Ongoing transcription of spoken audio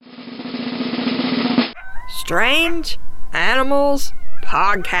Strange Animals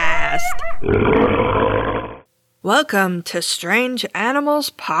Podcast. Welcome to Strange Animals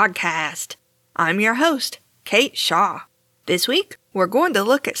Podcast. I'm your host, Kate Shaw. This week, we're going to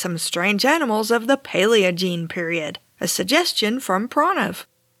look at some strange animals of the Paleogene period, a suggestion from Pranav.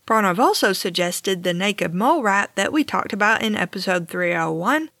 Pranav also suggested the naked mole rat that we talked about in episode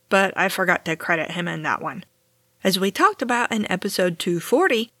 301, but I forgot to credit him in that one. As we talked about in episode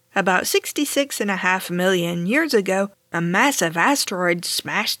 240, about 66.5 million years ago, a massive asteroid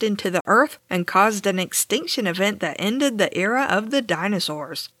smashed into the Earth and caused an extinction event that ended the era of the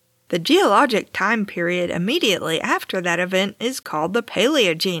dinosaurs. The geologic time period immediately after that event is called the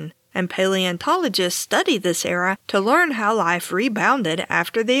Paleogene, and paleontologists study this era to learn how life rebounded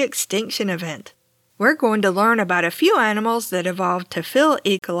after the extinction event. We're going to learn about a few animals that evolved to fill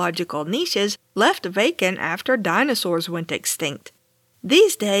ecological niches left vacant after dinosaurs went extinct.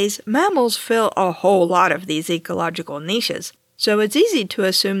 These days, mammals fill a whole lot of these ecological niches, so it's easy to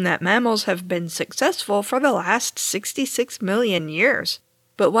assume that mammals have been successful for the last 66 million years.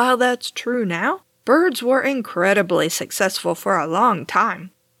 But while that's true now, birds were incredibly successful for a long time.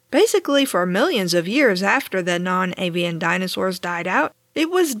 Basically, for millions of years after the non-avian dinosaurs died out,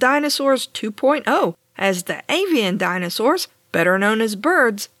 it was Dinosaurs 2.0, as the avian dinosaurs, better known as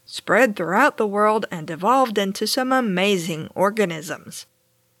birds, spread throughout the world and evolved into some amazing organisms.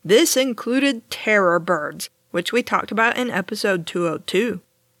 This included terror birds, which we talked about in episode 202.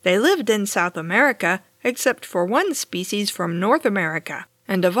 They lived in South America, except for one species from North America,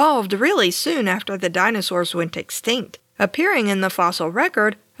 and evolved really soon after the dinosaurs went extinct, appearing in the fossil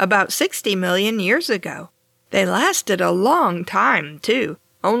record about 60 million years ago. They lasted a long time, too,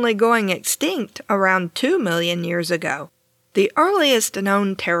 only going extinct around 2 million years ago. The earliest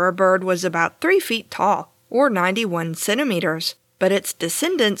known terror bird was about 3 feet tall, or 91 centimeters, but its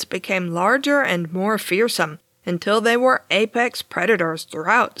descendants became larger and more fearsome until they were apex predators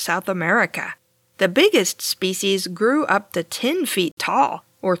throughout South America. The biggest species grew up to 10 feet tall,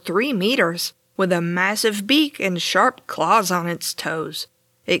 or 3 meters, with a massive beak and sharp claws on its toes.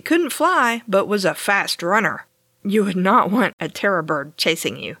 It couldn't fly, but was a fast runner. You would not want a terror bird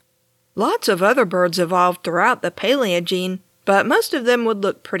chasing you. Lots of other birds evolved throughout the Paleogene, but most of them would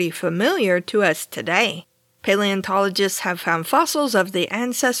look pretty familiar to us today. Paleontologists have found fossils of the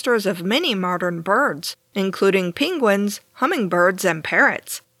ancestors of many modern birds, including penguins, hummingbirds, and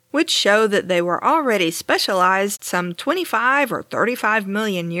parrots, which show that they were already specialized some 25 or 35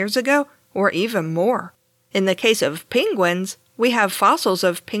 million years ago, or even more. In the case of penguins, we have fossils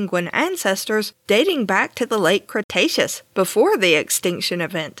of penguin ancestors dating back to the late Cretaceous, before the extinction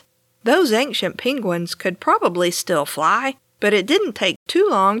event. Those ancient penguins could probably still fly, but it didn't take too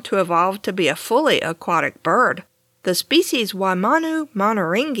long to evolve to be a fully aquatic bird. The species Waimanu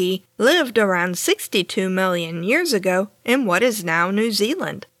monoringi lived around 62 million years ago in what is now New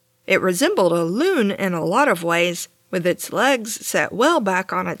Zealand. It resembled a loon in a lot of ways, with its legs set well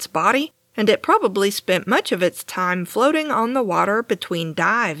back on its body, and it probably spent much of its time floating on the water between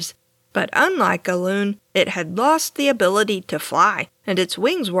dives. But unlike a loon, it had lost the ability to fly, and its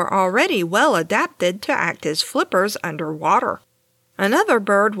wings were already well adapted to act as flippers underwater. Another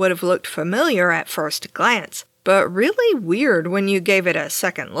bird would have looked familiar at first glance, but really weird when you gave it a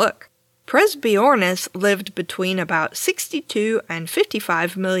second look. Presbyornis lived between about 62 and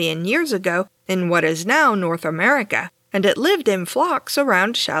 55 million years ago in what is now North America, and it lived in flocks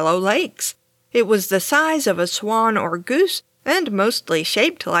around shallow lakes. It was the size of a swan or goose, and mostly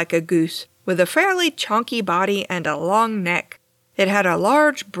shaped like a goose, with a fairly chunky body and a long neck. It had a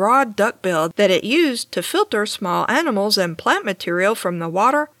large, broad duckbill that it used to filter small animals and plant material from the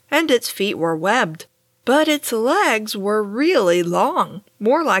water, and its feet were webbed. But its legs were really long,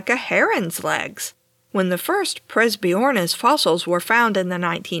 more like a heron's legs. When the first Presbyornis fossils were found in the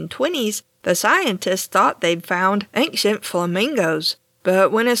 1920s, the scientists thought they'd found ancient flamingos.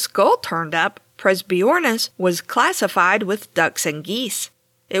 But when a skull turned up, Presbyornis was classified with ducks and geese.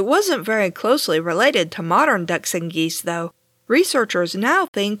 It wasn't very closely related to modern ducks and geese, though. Researchers now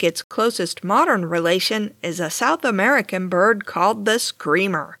think its closest modern relation is a South American bird called the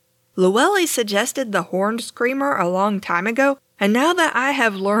screamer. Llewellyn suggested the horned screamer a long time ago, and now that I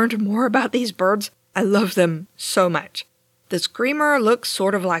have learned more about these birds, I love them so much. The screamer looks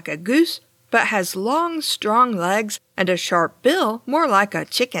sort of like a goose, but has long, strong legs and a sharp bill more like a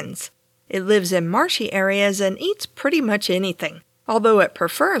chicken's. It lives in marshy areas and eats pretty much anything, although it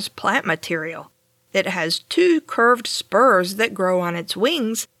prefers plant material. It has 2 curved spurs that grow on its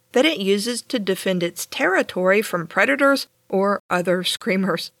wings that it uses to defend its territory from predators or other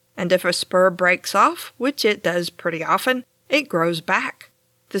screamers. And if a spur breaks off, which it does pretty often, it grows back.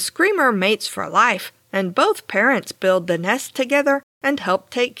 The screamer mates for life, and both parents build the nest together and help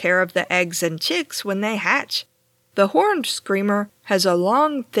take care of the eggs and chicks when they hatch. The horned screamer has a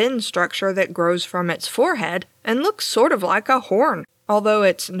long, thin structure that grows from its forehead and looks sort of like a horn, although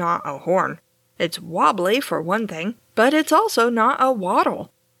it's not a horn. It's wobbly for one thing, but it's also not a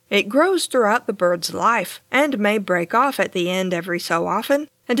wattle. It grows throughout the bird's life and may break off at the end every so often,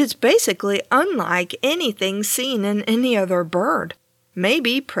 and it's basically unlike anything seen in any other bird.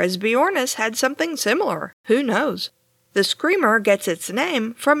 Maybe Presbyornis had something similar, who knows? The screamer gets its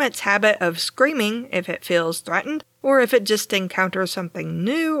name from its habit of screaming if it feels threatened or if it just encounters something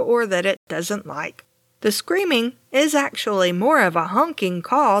new or that it doesn't like. The screaming is actually more of a honking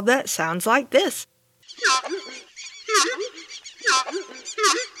call that sounds like this.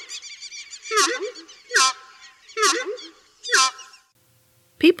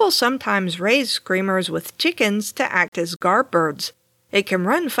 People sometimes raise screamers with chickens to act as guard birds. It can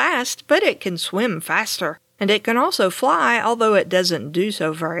run fast, but it can swim faster, and it can also fly, although it doesn't do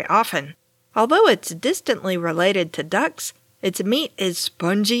so very often. Although it's distantly related to ducks, its meat is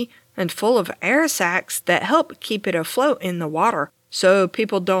spongy and full of air sacs that help keep it afloat in the water, so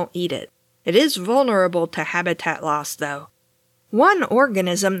people don't eat it. It is vulnerable to habitat loss, though. One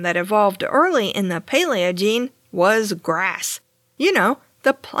organism that evolved early in the Paleogene was grass. You know,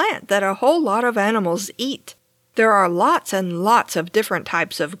 the plant that a whole lot of animals eat. There are lots and lots of different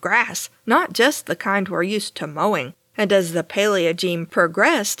types of grass, not just the kind we're used to mowing, and as the Paleogene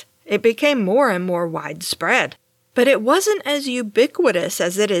progressed, it became more and more widespread. But it wasn't as ubiquitous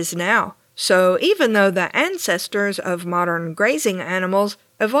as it is now, so even though the ancestors of modern grazing animals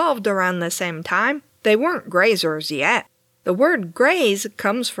evolved around the same time, they weren't grazers yet. The word graze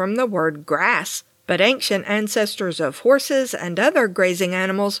comes from the word grass, but ancient ancestors of horses and other grazing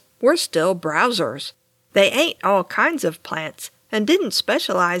animals were still browsers. They ate all kinds of plants and didn't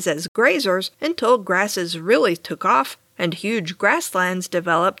specialize as grazers until grasses really took off and huge grasslands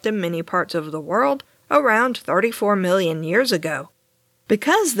developed in many parts of the world around 34 million years ago.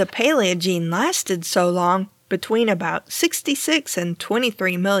 Because the Paleogene lasted so long, between about 66 and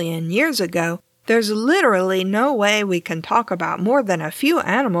 23 million years ago, there's literally no way we can talk about more than a few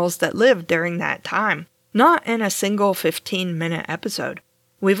animals that lived during that time, not in a single 15-minute episode.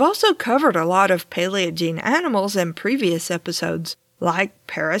 We've also covered a lot of Paleogene animals in previous episodes, like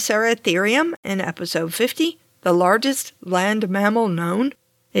Paraceratherium in episode 50, the largest land mammal known.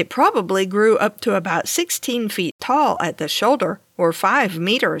 It probably grew up to about 16 feet tall at the shoulder, or 5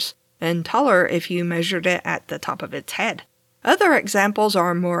 meters, and taller if you measured it at the top of its head. Other examples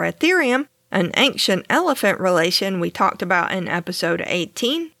are Moratherium, an ancient elephant relation we talked about in episode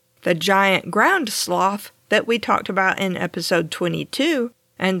 18, the giant ground sloth that we talked about in episode 22,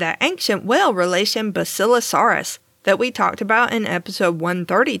 and the ancient whale relation Basilosaurus that we talked about in episode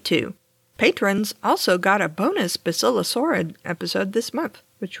 132. Patrons also got a bonus Basilosaurid episode this month,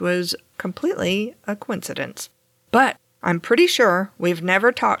 which was completely a coincidence. But I'm pretty sure we've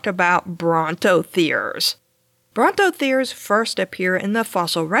never talked about Brontotheres. Brontotheres first appear in the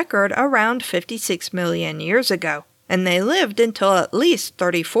fossil record around 56 million years ago, and they lived until at least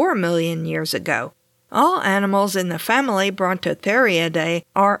 34 million years ago. All animals in the family Brontotheriidae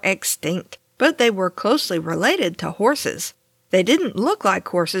are extinct, but they were closely related to horses. They didn't look like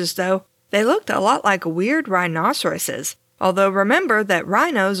horses, though. They looked a lot like weird rhinoceroses, although remember that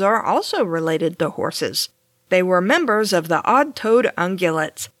rhinos are also related to horses. They were members of the odd-toed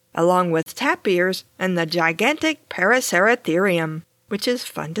ungulates, along with tapirs and the gigantic Paraceratherium, which is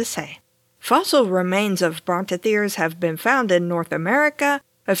fun to say. Fossil remains of Brontotheres have been found in North America,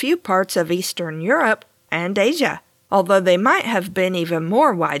 a few parts of Eastern Europe, and Asia, although they might have been even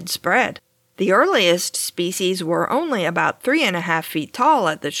more widespread. The earliest species were only about 3.5 feet tall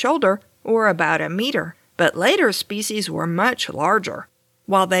at the shoulder, or about a meter, but later species were much larger.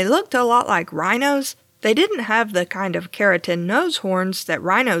 While they looked a lot like rhinos, they didn't have the kind of keratin nose horns that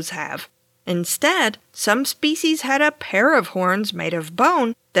rhinos have. Instead, some species had a pair of horns made of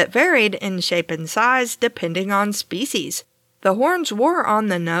bone that varied in shape and size depending on species. The horns were on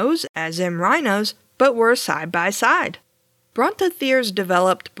the nose, as in rhinos, but were side by side. Brontotheres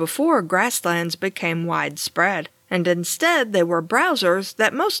developed before grasslands became widespread, and instead they were browsers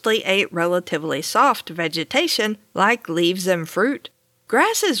that mostly ate relatively soft vegetation like leaves and fruit.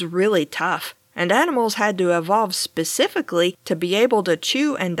 Grass is really tough, and animals had to evolve specifically to be able to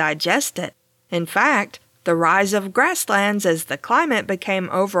chew and digest it. In fact, the rise of grasslands as the climate became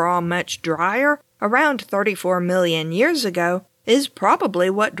overall much drier around 34 million years ago is probably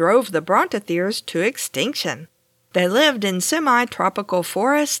what drove the Brontotheres to extinction. They lived in semi-tropical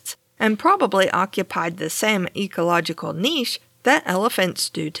forests and probably occupied the same ecological niche that elephants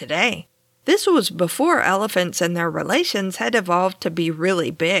do today. This was before elephants and their relations had evolved to be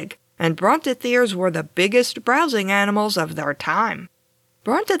really big, and Brontotheres were the biggest browsing animals of their time.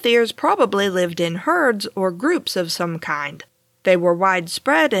 Brontotheres probably lived in herds or groups of some kind. They were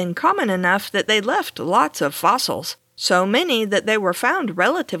widespread and common enough that they left lots of fossils, so many that they were found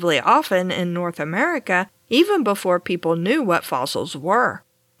relatively often in North America even before people knew what fossils were.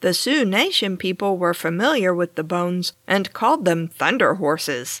 The Sioux Nation people were familiar with the bones and called them thunder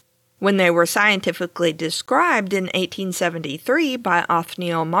horses. When they were scientifically described in 1873 by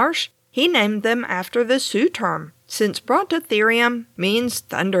Othniel Marsh, he named them after the Sioux term, since Brontotherium means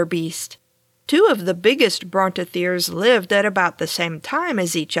thunder beast. Two of the biggest Brontotheres lived at about the same time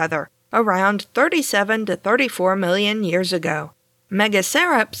as each other, around 37 to 34 million years ago.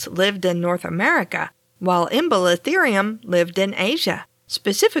 Megacerops lived in North America, while Embolotherium lived in Asia,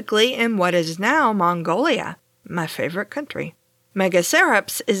 specifically in what is now Mongolia, my favorite country.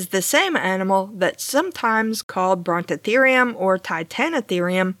 Megacerops is the same animal that's sometimes called Brontotherium or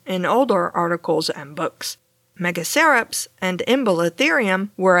Titanotherium in older articles and books. Megacerops and Embolotherium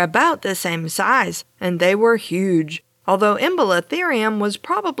were about the same size, and they were huge, although Embolotherium was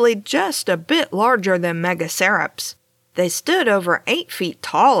probably just a bit larger than Megacerops. They stood over 8 feet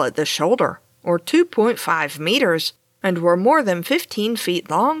tall at the shoulder, or 2.5 meters, and were more than 15 feet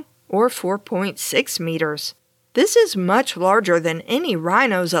long, or 4.6 meters. This is much larger than any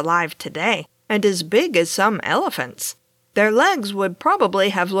rhinos alive today, and as big as some elephants. Their legs would probably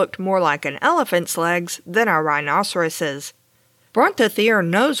have looked more like an elephant's legs than a rhinoceros's. Brontothere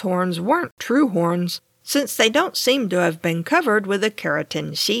nose horns weren't true horns, since they don't seem to have been covered with a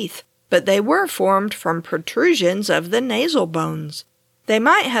keratin sheath, but they were formed from protrusions of the nasal bones. They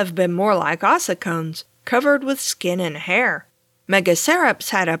might have been more like ossicones, covered with skin and hair. Megacerops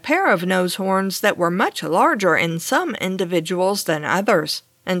had a pair of nose horns that were much larger in some individuals than others,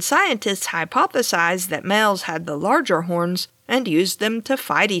 and scientists hypothesized that males had the larger horns and used them to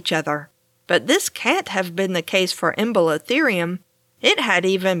fight each other. But this can't have been the case for Embolotherium. It had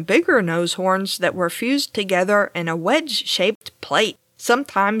even bigger nose horns that were fused together in a wedge-shaped plate,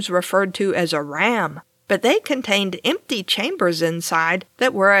 sometimes referred to as a ram, but they contained empty chambers inside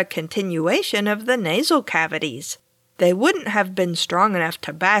that were a continuation of the nasal cavities. They wouldn't have been strong enough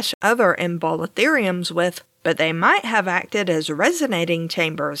to bash other Embolotheriums with, but they might have acted as resonating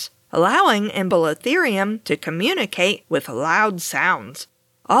chambers, allowing Embolotherium to communicate with loud sounds.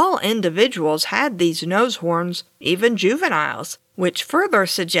 All individuals had these nose horns, even juveniles, which further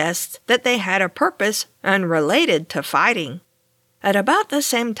suggests that they had a purpose unrelated to fighting. At about the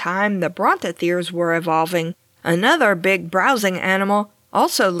same time the Brontotheres were evolving, another big browsing animal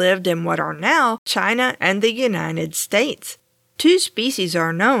also lived in what are now China and the United States. 2 species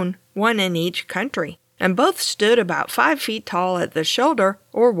are known, one in each country, and both stood about 5 feet tall at the shoulder,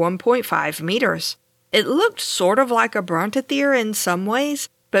 or 1.5 meters. It looked sort of like a Brontothere in some ways,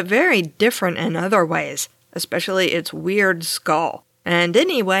 but very different in other ways, especially its weird skull. And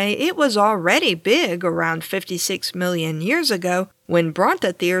anyway, it was already big around 56 million years ago, when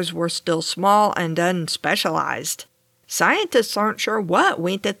Brontotheres were still small and unspecialized. Scientists aren't sure what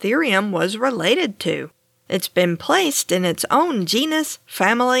Weentotherium was related to. It's been placed in its own genus,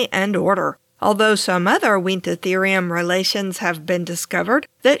 family, and order, although some other Weentotherium relations have been discovered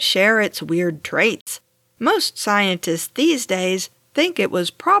that share its weird traits. Most scientists these days think it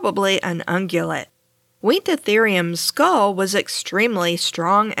was probably an ungulate. Weentotherium's skull was extremely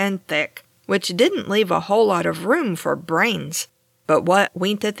strong and thick, which didn't leave a whole lot of room for brains. But what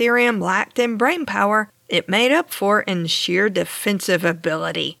Weentotherium lacked in brain power, it made up for in sheer defensive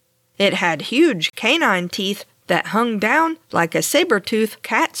ability. It had huge canine teeth that hung down like a saber-toothed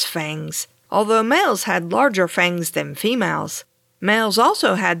cat's fangs, although males had larger fangs than females. Males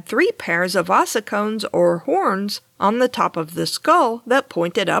also had 3 pairs of ossicones or horns on the top of the skull that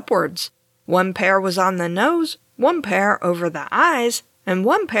pointed upwards. 1 pair was on the nose, 1 pair over the eyes, and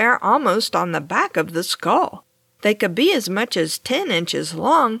 1 pair almost on the back of the skull. They could be as much as 10 inches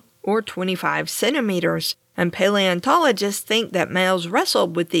long, or 25 centimeters, and paleontologists think that males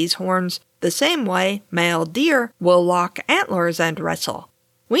wrestled with these horns the same way male deer will lock antlers and wrestle.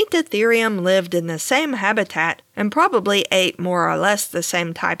 Weentotherium lived in the same habitat and probably ate more or less the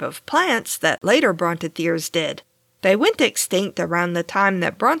same type of plants that later Brontotheres did. They went extinct around the time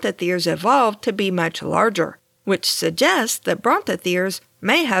that Brontotheres evolved to be much larger, which suggests that Brontotheres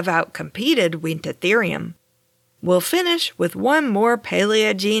may have outcompeted Weentotherium. We'll finish with one more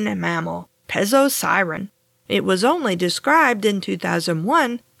Paleogene mammal, Pesosiren. It was only described in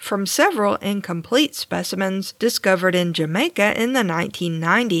 2001 from several incomplete specimens discovered in Jamaica in the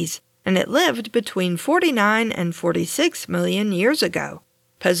 1990s, and it lived between 49 and 46 million years ago.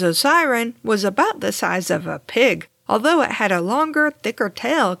 Pesosiren was about the size of a pig, although it had a longer, thicker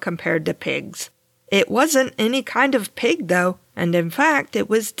tail compared to pigs. It wasn't any kind of pig, though, and in fact it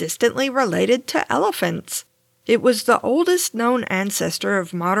was distantly related to elephants. It was the oldest known ancestor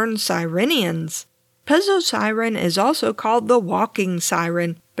of modern sirenians. Pesosiren is also called the walking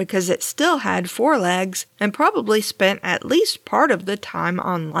siren because it still had 4 legs and probably spent at least part of the time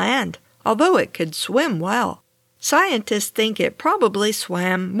on land, although it could swim well. Scientists think it probably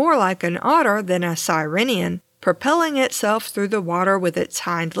swam more like an otter than a sirenian, propelling itself through the water with its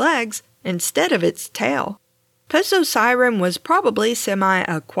hind legs instead of its tail. Pesosiren was probably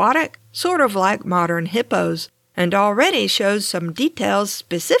semi-aquatic, sort of like modern hippos, and already shows some details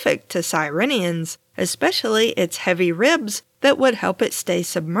specific to sirenians, especially its heavy ribs that would help it stay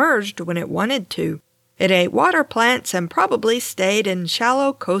submerged when it wanted to. It ate water plants and probably stayed in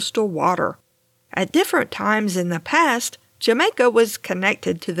shallow coastal water. At different times in the past, Jamaica was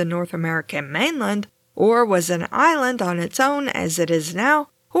connected to the North American mainland, or was an island on its own as it is now,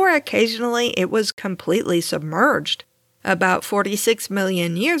 or occasionally it was completely submerged. About 46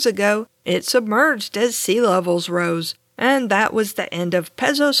 million years ago, it submerged as sea levels rose, and that was the end of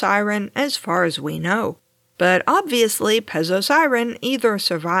Pesosiren as far as we know. But obviously Pesosiren either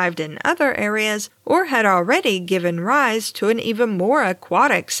survived in other areas or had already given rise to an even more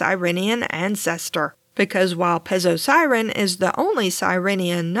aquatic Sirenian ancestor, because while Pesosiren is the only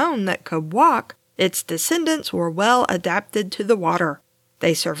Sirenian known that could walk, its descendants were well adapted to the water.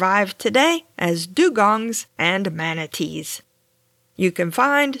 They survive today as dugongs and manatees. You can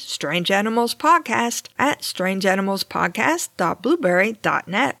find Strange Animals Podcast at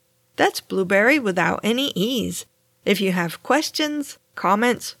strangeanimalspodcast.blueberry.net. That's blueberry without any E's. If you have questions,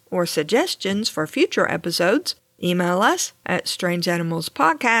 comments, or suggestions for future episodes, email us at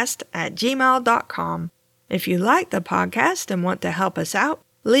strangeanimalspodcast@gmail.com. If you like the podcast and want to help us out,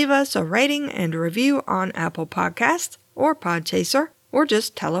 leave us a rating and review on Apple Podcasts or Podchaser, or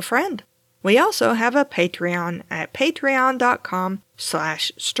just tell a friend. We also have a Patreon at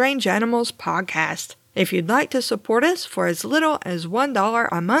patreon.com/strangeanimalspodcast if you'd like to support us for as little as $1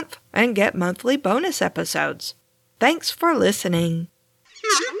 a month and get monthly bonus episodes. Thanks for listening.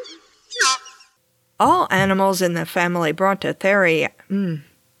 All animals in the family Brontotherium.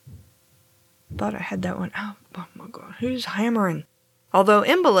 Thought I had that one. Oh my god, who's hammering? Although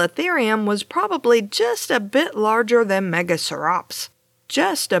Embolotherium was probably just a bit larger than Megacerops.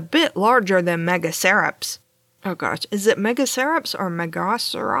 Just a bit larger than Megacerops. Oh gosh, is it Megacerops or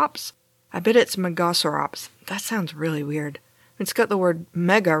Megacerops? I bet it's Megacerops. That sounds really weird. It's got the word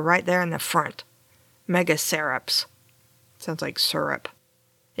mega right there in the front. Megacerops. Sounds like syrup.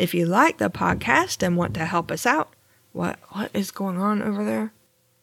 If you like the podcast and want to help us out, what is going on over there?